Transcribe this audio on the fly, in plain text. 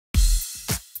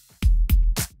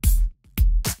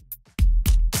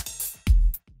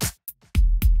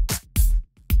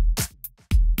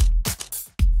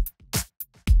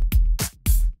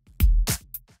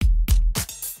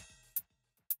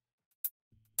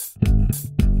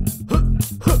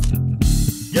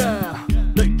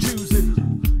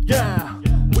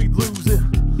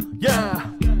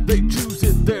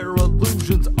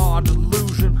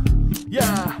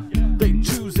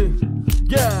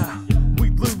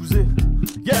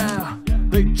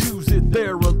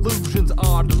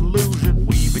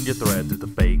your threads is the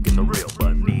fake and the real,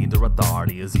 but neither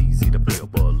authority is easy to feel.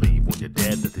 Believe when you're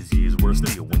dead that these years were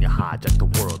steel. When you hijack the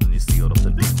world and you sealed up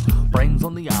the deal. Frames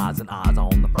on the eyes and eyes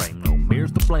on the frame. No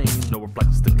mirrors to blame, no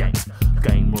reflections to gain.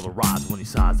 Game will arise when you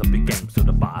size up your game. So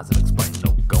devise and explain,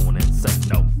 no going insane,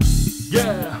 no.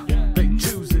 Yeah, they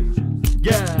choose it.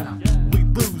 Yeah, we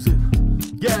lose it.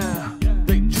 Yeah,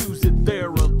 they choose it. Their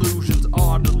illusions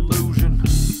are delusion.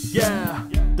 Yeah,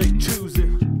 they choose it.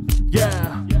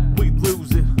 Yeah, we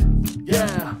lose it.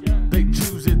 Yeah, they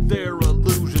choose it. Their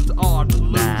illusions are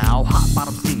delusion. Now, hot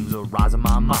bottom schemes arise in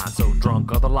my mind. So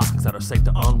drunk are the locks that are safe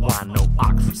to unwind. No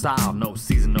Oxford style, no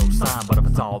season, no sign. But if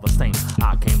it's all the same,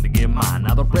 I came to get mine.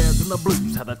 Now the reds and the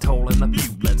blues have the toll and the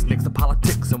feud. Let's nix the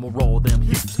politics and we'll roll them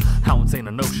hues. How insane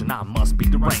a notion, I must be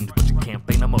deranged. But you can't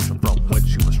feign emotion from which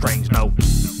you were strange, no.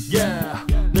 Yeah.